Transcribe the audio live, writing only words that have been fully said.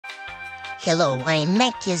Hello, I'm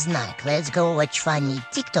Myagkiy Znak. Let's go watch funny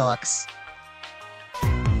TikToks.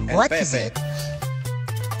 What is it?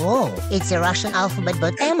 Oh, it's a Russian alphabet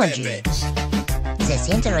but emoji. That's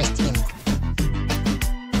interesting.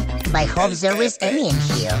 I hope there is a meme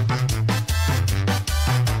here.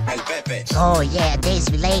 Oh yeah, there's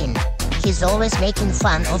Villain. He's always making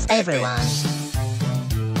fun of everyone.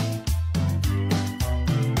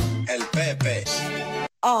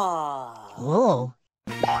 Oh,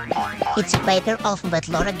 it's a paper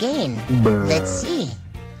alphabetlore again. Let's see.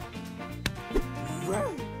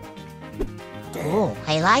 Oh,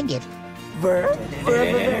 I like it. Oh,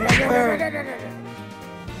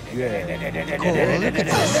 look at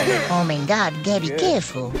this. Oh my god, get be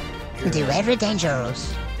careful. They're very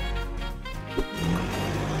dangerous.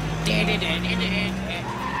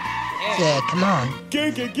 Yeah, come on.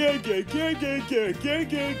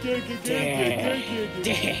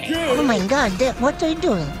 Oh my god, what are you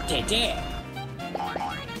doing?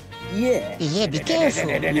 Yeah, be careful.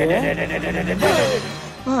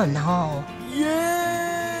 Oh no.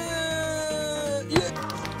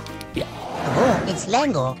 Oh, it's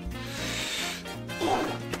Lego.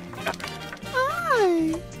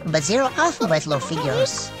 But zero alphabetlore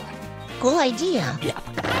figures. Cool idea.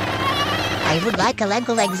 I would like a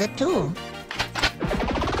Lego like that too.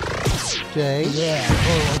 Okay. Yeah,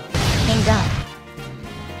 oh, thank God.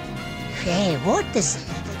 Hey, what is it?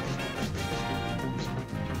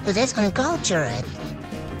 That's uncultured.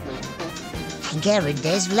 I get it,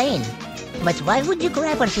 there's Blaine. But why would you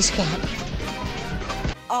grab on his hat?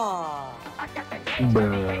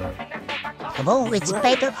 Oh, it's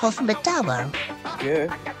paper alphabet tower.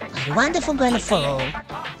 Yeah. I wonder if I'm gonna fall.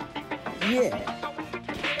 Yeah.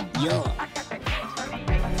 Yo.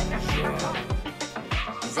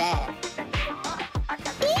 That.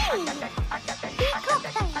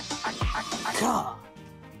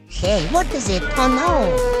 Hey, what is it? Oh no!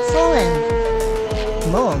 Fallen!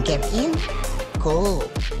 Come on, get in. Cool.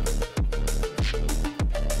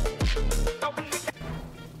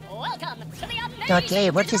 Okay,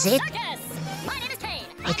 what is it?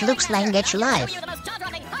 It looks like Get Life.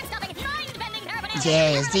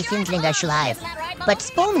 Yes, definitely Get Life. But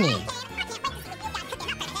it's Pomni.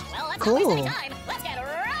 Cool.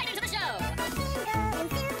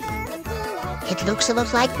 It looks a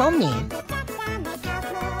lot like Pomni.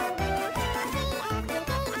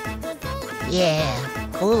 Yeah,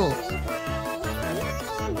 cool.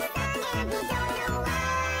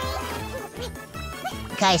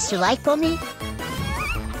 Guys, you like Pomni?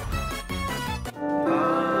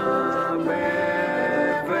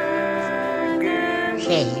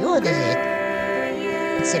 Hey, what is it?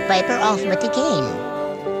 It's a paper alphabet again.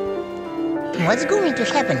 What's going to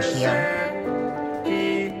happen here?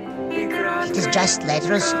 It is just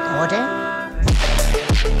letters in order.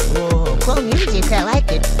 Oh, cool music, I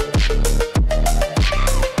like it.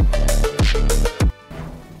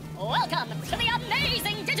 Welcome to the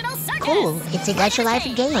amazing digital circus. Cool, it's a Gacha Life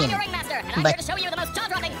game.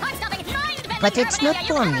 But it's not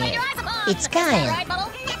Pomni. It's Kyle.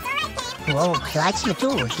 Whoa, he likes me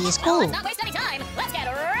too. He is cool. Let's not waste any time. Let's get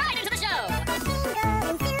right into the show.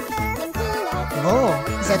 Whoa,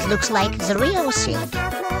 that looks like the real thing.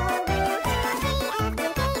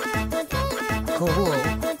 Cool.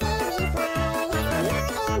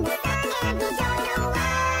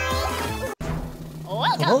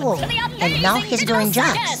 Welcome to the amazing and now he's doing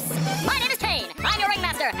digital jobs. circus. My name is Kane. I'm your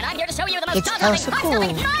ringmaster, and I'm here to show you the most It's jaw-dropping, also cool.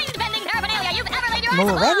 heart-stopping, mind-bending paraphernalia you've ever laid your eyes Oh,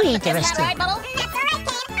 upon. very Is interesting. that right, Bubble?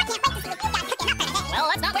 Well,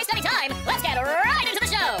 let's not waste any time. Let's get right into the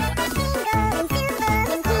show.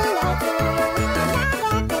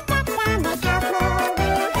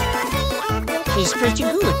 He's pretty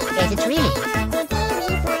good at it, really.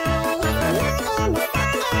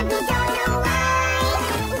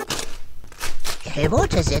 Hey,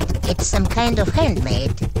 what is it? It's some kind of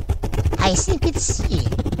handmade. I think it's C.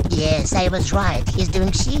 Yes, I was right. He's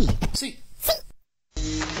doing C. See.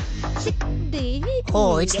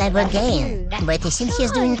 Oh, it's like again. But I think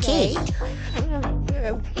he's doing K.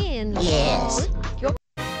 Yes.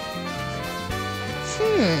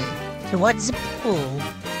 What's the pool?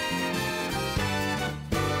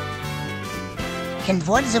 And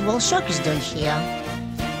what the wall shark is doing here?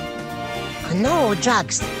 Oh, no,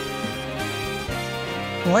 drugs.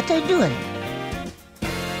 What are you doing?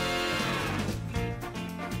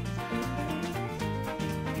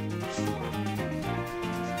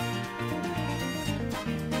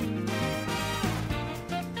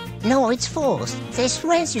 No, it's false. There's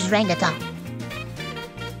friends who's rang it up.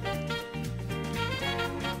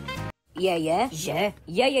 Yeah.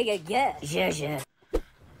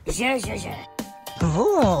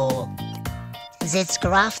 Oh, Let's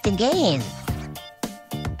craft again.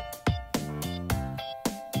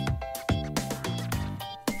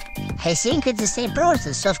 I think it's the same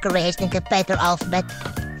process of creating a better alphabet.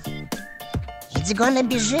 It's gonna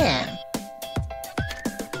be jam.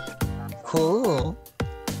 Cool.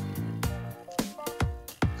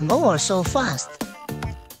 More so fast.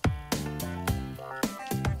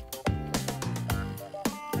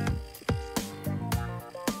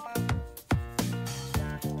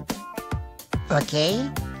 Okay.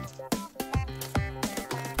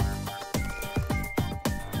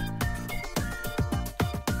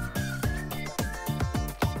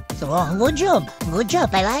 So, good job. Good job,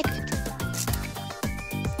 I like it.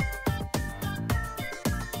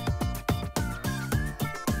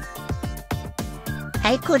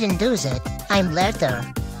 I couldn't do that. I'm letter.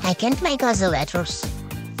 I can't make other letters.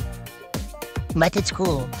 But it's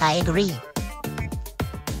cool, I agree.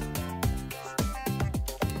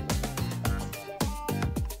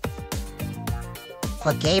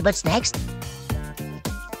 Okay, what's next?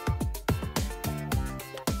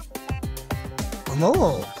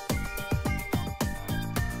 Oh.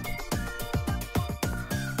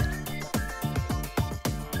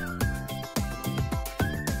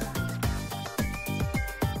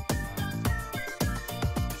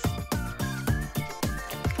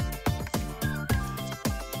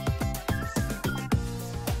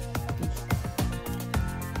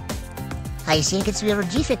 I think it's very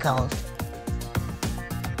difficult.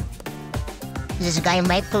 This guy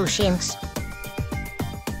might pull shinks.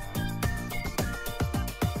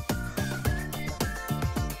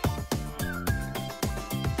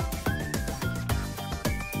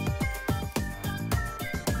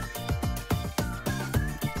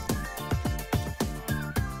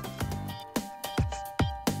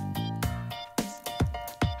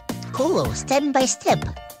 Cool, step by step.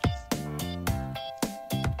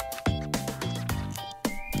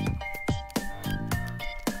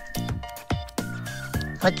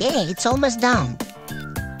 Okay, it's almost done.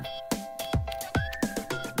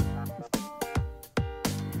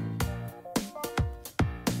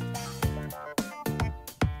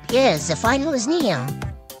 Yes, the final is near.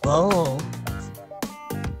 Whoa.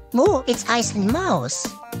 Oh, it's Ice and Mouse.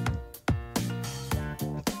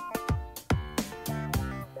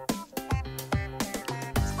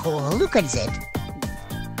 Cool, look at that.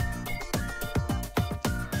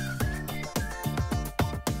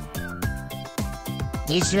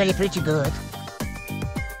 It's really pretty good.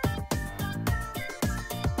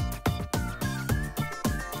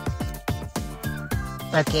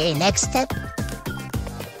 Okay, next step.